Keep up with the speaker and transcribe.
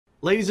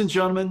Ladies and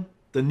gentlemen,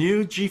 the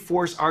new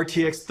GeForce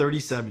RTX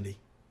 3070.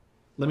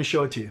 Let me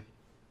show it to you.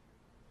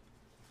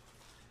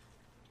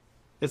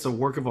 It's a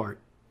work of art.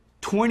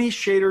 20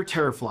 shader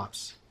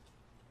teraflops,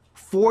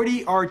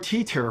 40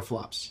 RT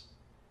teraflops,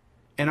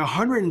 and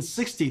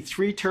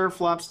 163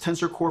 teraflops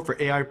tensor core for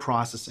AI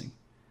processing.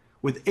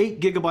 With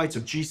 8 gigabytes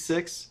of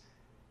G6,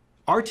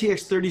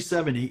 RTX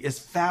 3070 is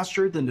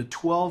faster than the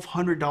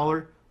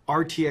 $1,200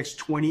 RTX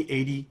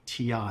 2080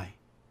 Ti,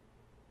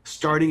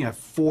 starting at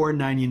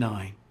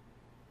 $499,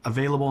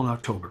 available in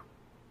October.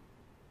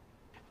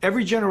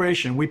 Every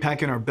generation, we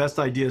pack in our best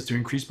ideas to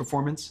increase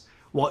performance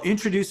while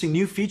introducing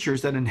new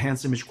features that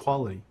enhance image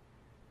quality.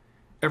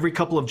 Every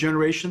couple of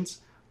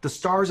generations, the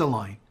stars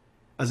align,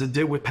 as it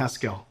did with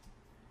PASCAL,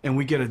 and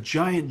we get a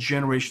giant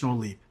generational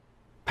leap.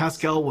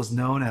 PASCAL was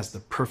known as the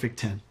perfect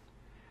 10.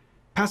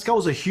 PASCAL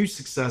was a huge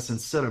success and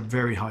set a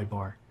very high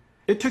bar.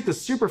 It took the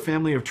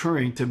superfamily of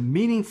Turing to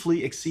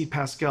meaningfully exceed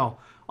PASCAL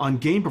on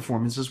game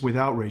performances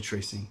without ray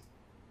tracing.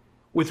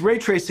 With ray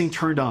tracing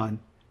turned on,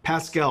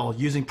 PASCAL,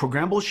 using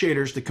programmable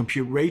shaders to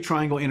compute ray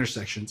triangle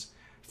intersections,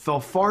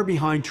 fell far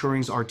behind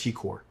Turing's RT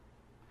core.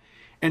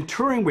 And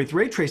Turing with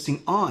ray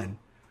tracing on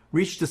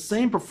reached the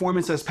same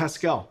performance as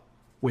PASCAL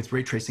with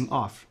ray tracing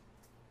off.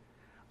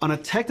 On a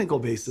technical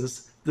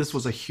basis, this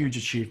was a huge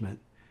achievement.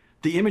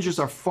 The images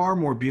are far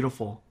more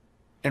beautiful,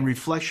 and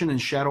reflection and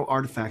shadow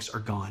artifacts are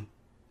gone.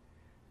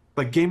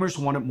 But gamers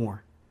want it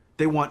more.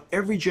 They want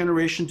every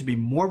generation to be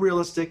more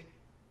realistic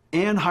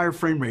and higher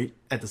frame rate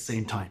at the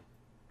same time.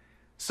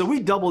 So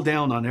we double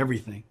down on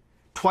everything.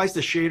 Twice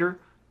the shader,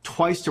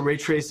 twice the ray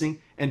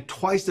tracing, and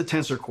twice the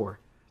tensor core,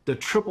 the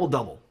triple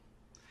double.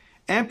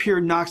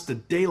 AMPERE knocks the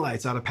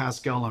daylights out of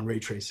PASCAL on ray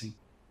tracing.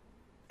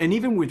 And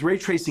even with ray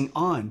tracing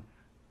on,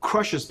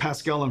 crushes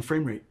PASCAL on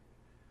frame rate.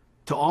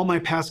 To all my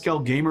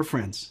PASCAL gamer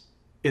friends,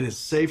 it is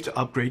safe to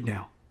upgrade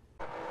now.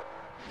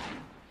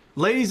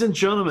 Ladies and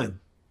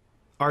gentlemen,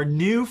 our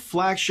new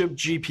flagship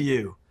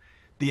GPU,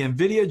 the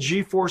Nvidia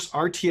GeForce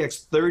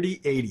RTX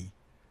 3080,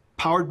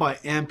 powered by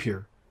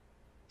AMPERE,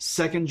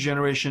 second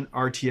generation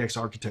RTX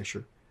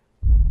architecture.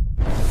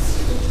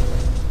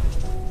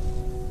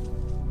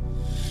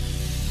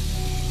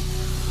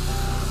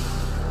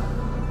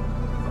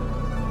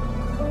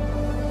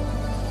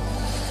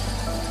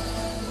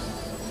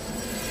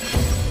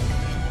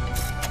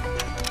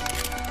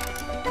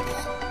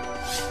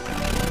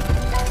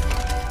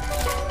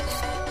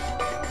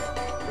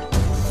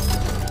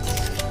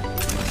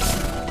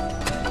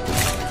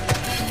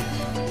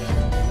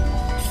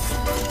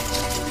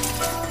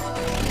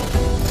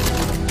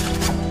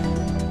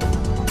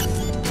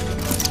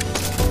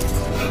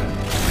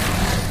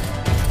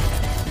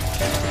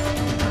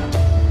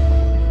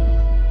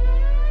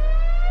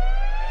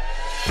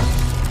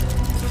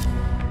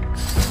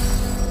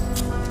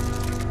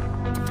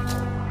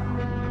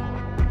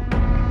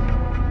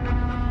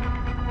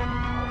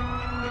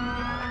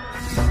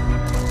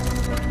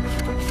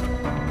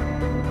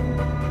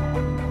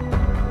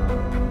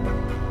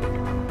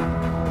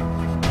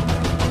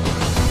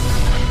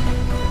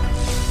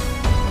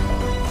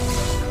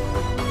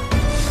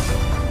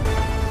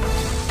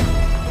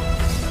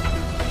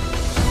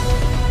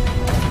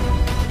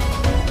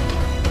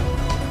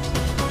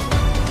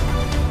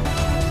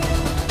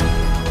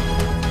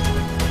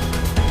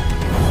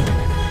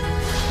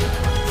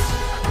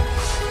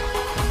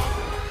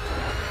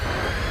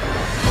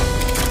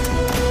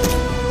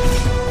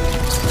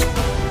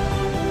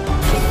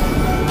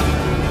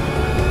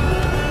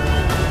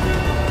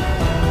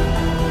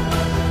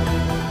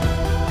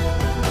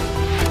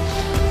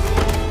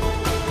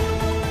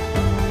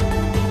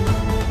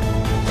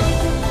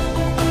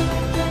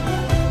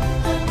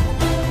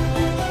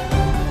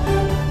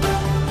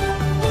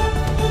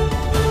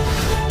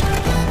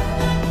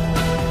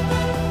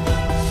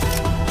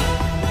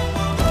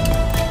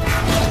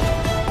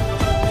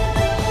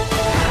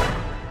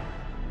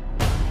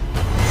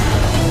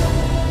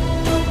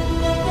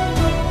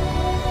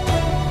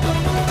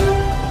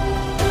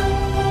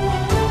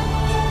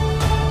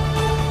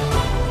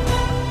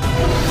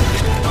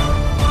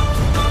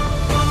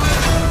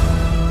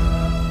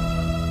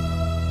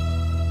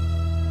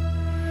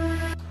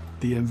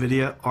 The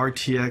Nvidia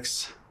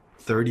RTX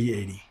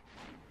 3080.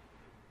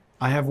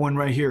 I have one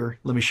right here.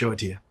 Let me show it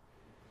to you.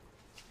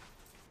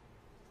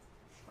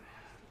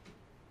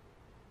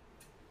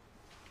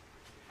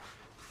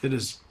 It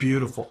is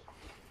beautiful.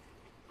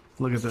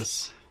 Look at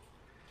this.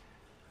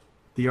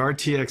 The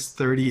RTX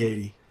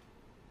 3080.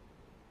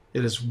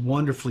 It is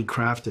wonderfully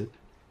crafted.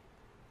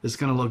 It's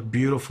going to look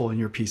beautiful in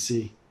your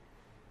PC,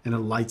 and it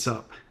lights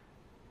up.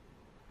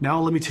 Now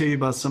let me tell you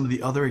about some of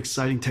the other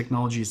exciting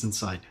technologies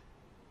inside.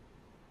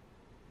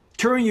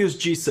 Turing used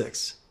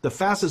G6, the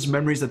fastest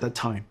memories at that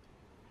time.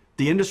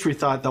 The industry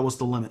thought that was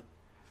the limit.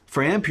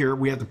 For AMPERE,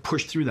 we had to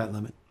push through that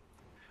limit.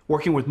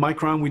 Working with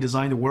Micron, we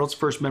designed the world's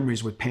first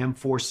memories with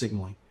PAM4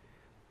 signaling,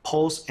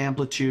 pulse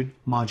amplitude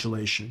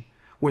modulation,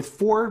 with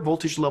 4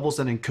 voltage levels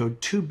that encode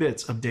 2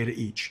 bits of data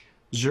each,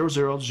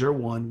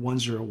 0001,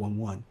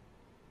 1011.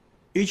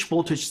 Each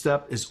voltage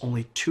step is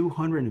only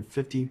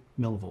 250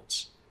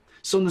 millivolts.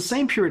 So in the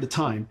same period of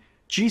time,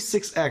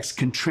 G6X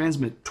can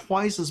transmit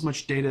twice as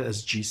much data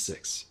as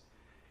G6.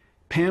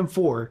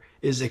 PAM4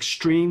 is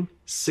extreme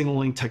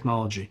signaling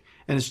technology,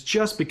 and it's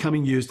just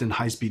becoming used in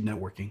high-speed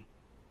networking.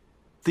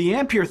 The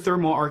Ampere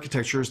thermal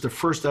architecture is the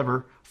first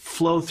ever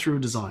flow-through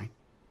design,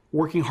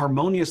 working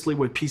harmoniously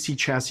with PC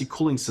chassis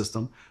cooling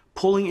system,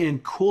 pulling in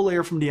cool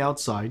air from the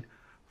outside,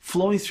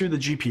 flowing through the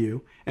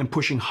GPU, and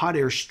pushing hot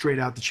air straight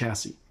out the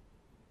chassis.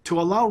 To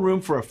allow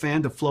room for a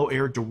fan to flow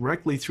air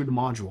directly through the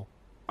module,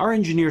 our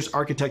engineers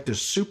architect a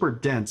super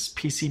dense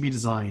PCB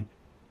design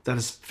that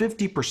is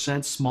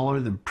 50% smaller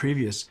than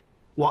previous,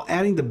 while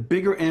adding the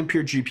bigger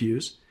Ampere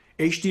GPUs,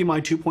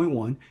 HDMI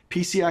 2.1,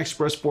 PCI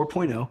Express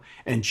 4.0,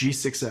 and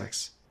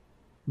G6X.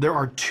 There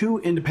are two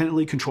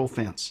independently controlled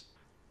fans.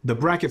 The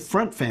bracket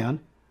front fan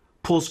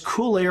pulls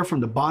cool air from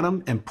the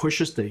bottom and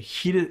pushes the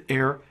heated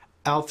air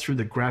out through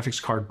the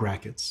graphics card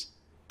brackets.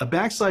 A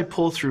backside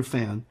pull-through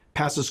fan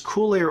passes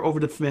cool air over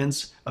the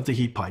fins of the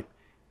heat pipe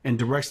and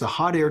directs the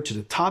hot air to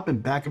the top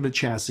and back of the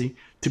chassis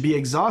to be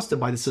exhausted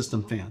by the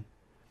system fan.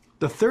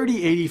 The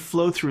 3080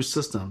 flow-through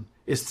system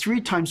is 3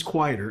 times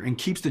quieter and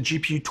keeps the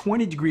GPU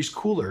 20 degrees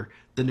cooler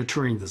than the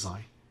TURING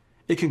design.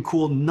 It can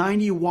cool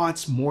 90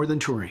 watts more than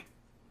TURING.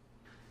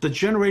 The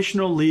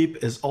generational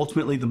leap is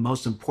ultimately the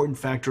most important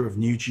factor of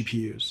new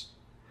GPUs.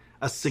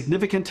 A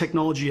significant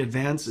technology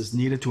advance is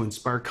needed to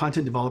inspire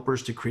content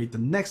developers to create the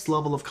next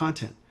level of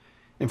content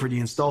and for the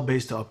install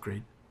base to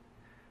upgrade.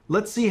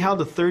 Let's see how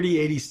the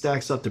 3080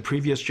 stacks up to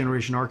previous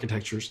generation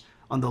architectures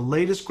on the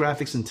latest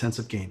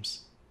graphics-intensive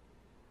games.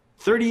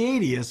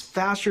 3080 is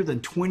faster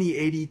than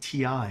 2080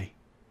 Ti.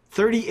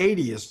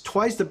 3080 is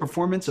twice the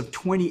performance of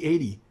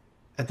 2080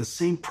 at the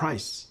same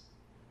price.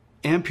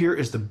 Ampere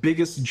is the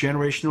biggest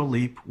generational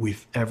leap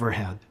we've ever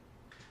had.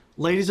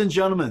 Ladies and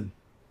gentlemen,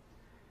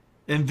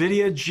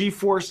 NVIDIA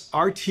GeForce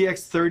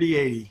RTX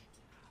 3080,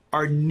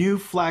 our new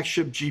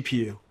flagship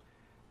GPU,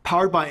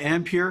 powered by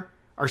Ampere,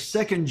 our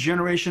second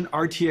generation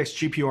RTX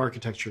GPU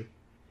architecture.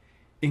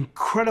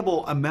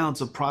 Incredible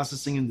amounts of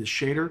processing in the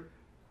shader,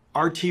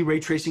 RT ray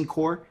tracing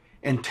core,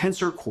 and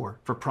tensor core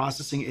for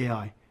processing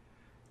AI.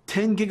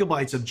 10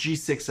 gigabytes of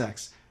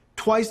G6X,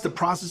 twice the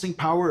processing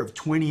power of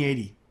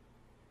 2080,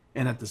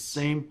 and at the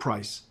same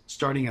price,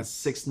 starting at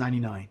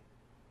 $699.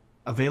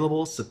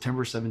 Available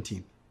September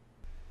 17th.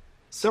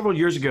 Several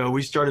years ago,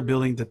 we started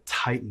building the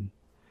Titan,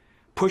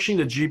 pushing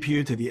the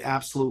GPU to the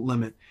absolute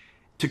limit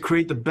to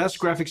create the best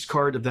graphics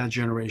card of that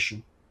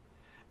generation.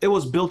 It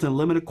was built in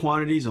limited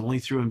quantities only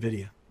through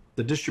NVIDIA.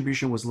 The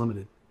distribution was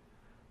limited.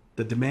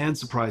 The demand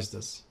surprised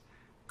us.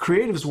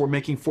 Creatives were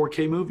making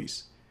 4K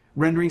movies,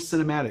 rendering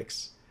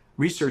cinematics.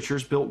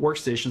 Researchers built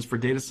workstations for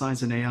data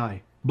science and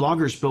AI.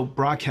 Bloggers built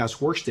broadcast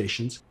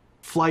workstations.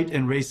 Flight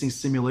and racing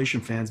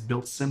simulation fans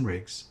built sim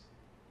rigs.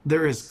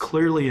 There is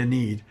clearly a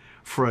need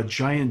for a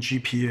giant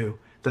GPU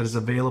that is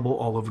available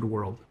all over the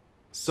world.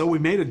 So we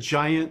made a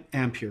giant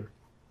Ampere.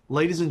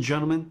 Ladies and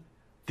gentlemen,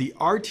 the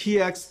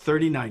RTX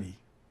 3090.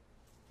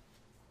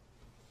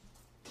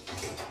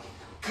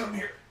 Come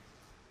here.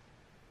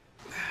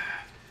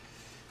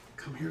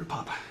 Come here,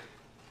 Papa.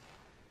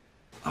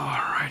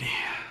 Alrighty.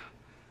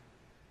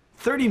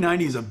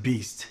 3090 is a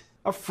beast,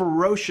 a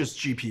ferocious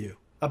GPU,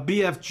 a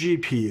BF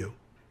GPU,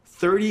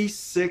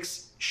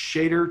 36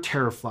 shader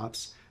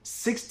teraflops,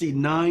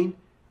 69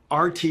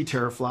 RT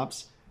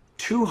teraflops,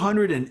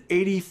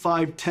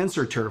 285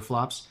 tensor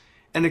teraflops,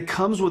 and it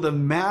comes with a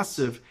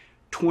massive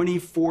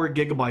 24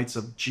 gigabytes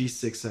of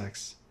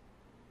G6X.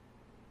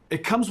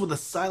 It comes with a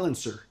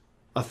silencer,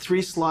 a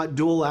 3-slot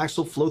dual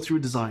axle flow-through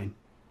design,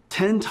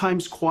 10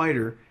 times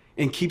quieter,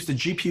 and keeps the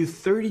GPU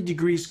 30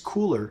 degrees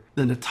cooler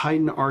than the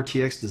Titan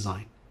RTX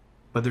design.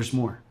 But there's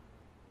more.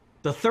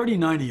 The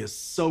 3090 is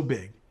so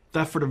big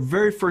that for the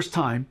very first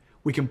time,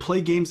 we can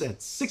play games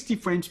at 60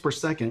 frames per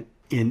second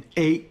in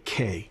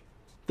 8K.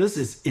 This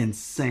is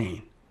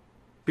insane.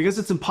 Because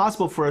it's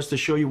impossible for us to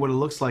show you what it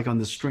looks like on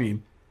this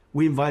stream,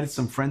 we invited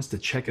some friends to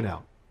check it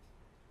out.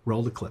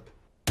 Roll the clip.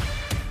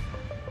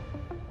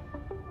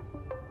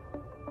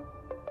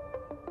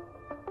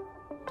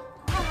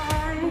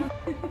 Hi.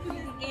 This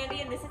is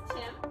Andy and this is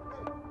Tim.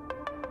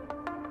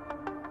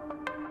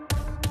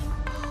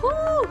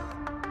 Woo!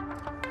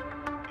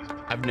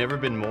 I've never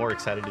been more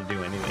excited to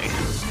do anything.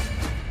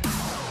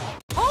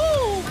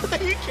 Oh!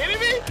 Are you kidding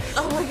me?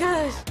 Oh my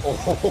gosh.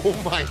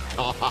 Oh my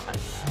god.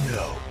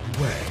 No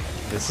way.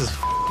 This is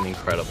f***ing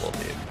incredible,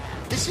 dude.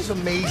 This is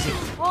amazing.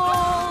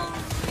 Holy.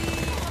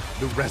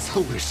 The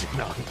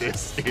resolution on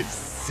this is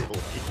silly.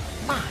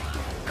 My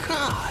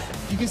God.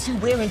 You can see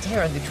wear and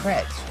tear on the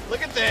treads.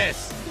 Look at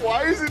this.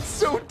 Why is it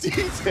so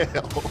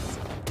detailed?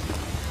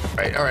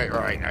 All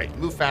right.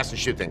 Move fast and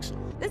shoot things.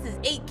 This is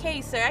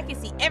 8K, sir. I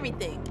can see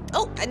everything.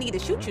 Oh, I need to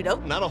shoot you though.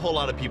 Not a whole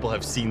lot of people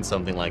have seen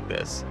something like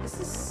this. This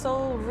is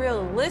so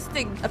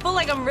realistic. I feel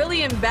like I'm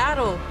really in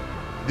battle.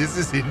 This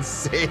is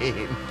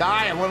insane.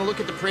 Di, I want to look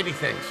at the pretty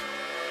things.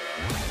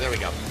 There we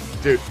go.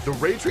 Dude, the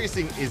ray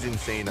tracing is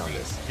insane on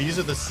this. These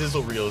are the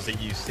sizzle reels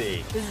that you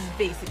see. This is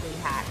basically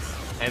hacks.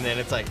 And then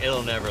it's like,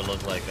 it'll never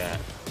look like that.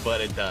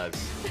 But it does.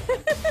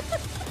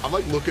 I'm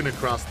like looking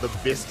across the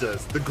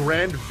vistas, the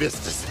grand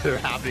vistas that are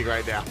happening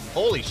right now.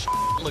 Holy shit,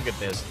 look at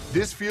this.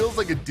 This feels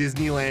like a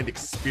Disneyland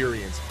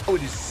experience. Oh,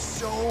 it is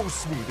so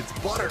smooth. It's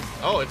butter.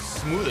 Oh, it's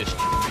smooth as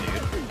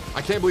shit, dude.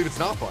 I can't believe it's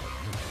not butter.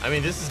 I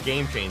mean, this is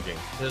game changing.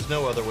 There's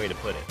no other way to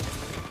put it.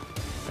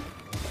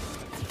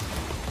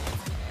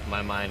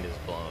 My mind is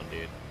blown,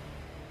 dude.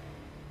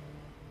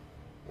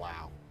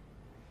 Wow.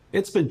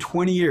 It's been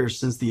 20 years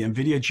since the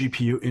Nvidia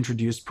GPU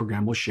introduced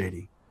programmable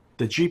shading.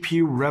 The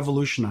GPU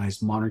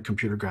revolutionized modern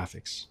computer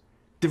graphics.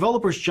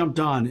 Developers jumped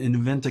on and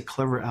invented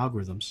clever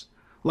algorithms,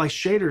 like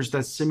shaders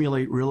that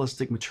simulate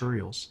realistic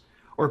materials,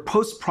 or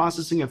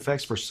post-processing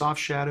effects for soft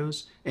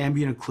shadows,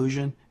 ambient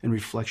occlusion, and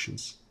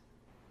reflections.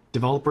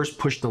 Developers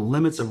pushed the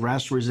limits of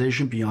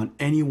rasterization beyond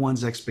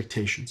anyone's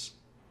expectations.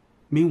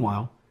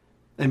 Meanwhile,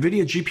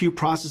 Nvidia GPU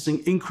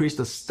processing increased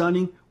a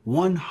stunning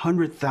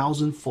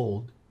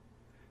 100,000-fold.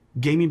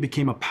 Gaming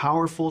became a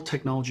powerful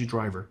technology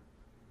driver.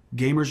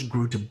 Gamers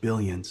grew to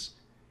billions,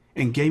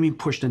 and gaming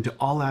pushed into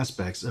all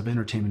aspects of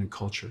entertainment and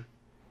culture.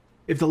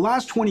 If the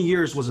last 20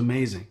 years was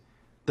amazing,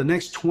 the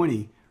next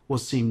 20 will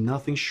seem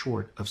nothing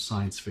short of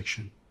science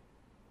fiction.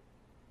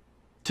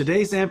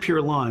 Today's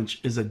Ampere launch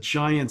is a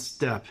giant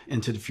step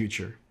into the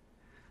future.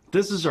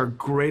 This is our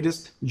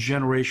greatest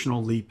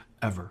generational leap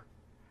ever.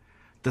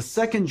 The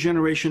second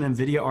generation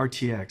Nvidia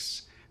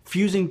RTX,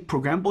 fusing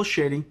programmable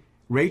shading,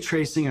 ray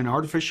tracing, and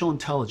artificial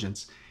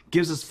intelligence,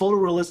 gives us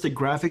photorealistic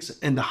graphics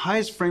and the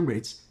highest frame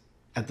rates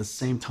at the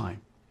same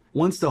time.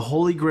 Once the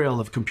holy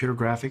grail of computer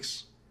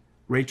graphics,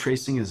 ray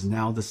tracing is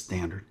now the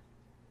standard.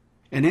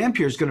 And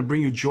Ampere is going to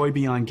bring you joy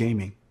beyond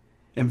gaming.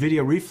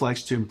 Nvidia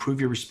Reflex to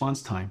improve your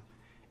response time.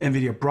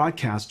 Nvidia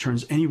Broadcast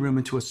turns any room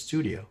into a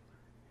studio.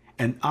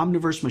 And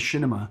Omniverse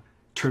Machinima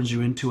turns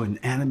you into an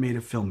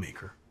animated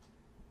filmmaker.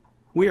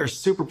 We are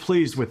super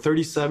pleased with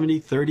 3070,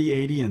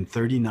 3080, and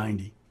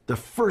 3090, the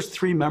first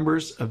three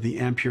members of the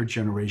Ampere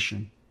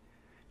generation.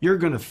 You're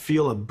going to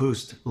feel a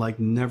boost like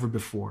never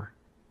before.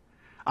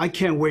 I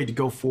can't wait to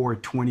go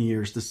forward 20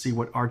 years to see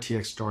what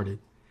RTX started.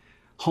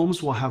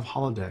 Homes will have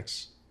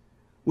holodecks.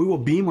 We will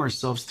beam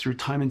ourselves through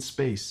time and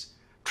space,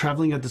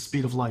 traveling at the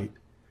speed of light,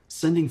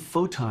 sending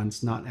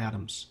photons, not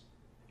atoms.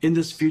 In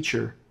this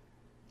future,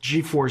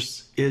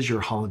 GeForce is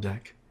your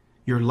holodeck,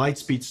 your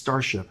lightspeed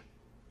starship,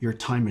 your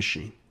time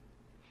machine.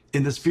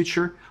 In this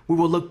future, we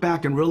will look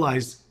back and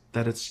realize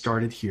that it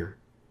started here.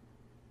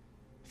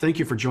 Thank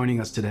you for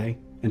joining us today,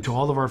 and to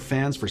all of our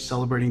fans for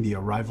celebrating the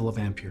arrival of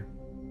Ampere.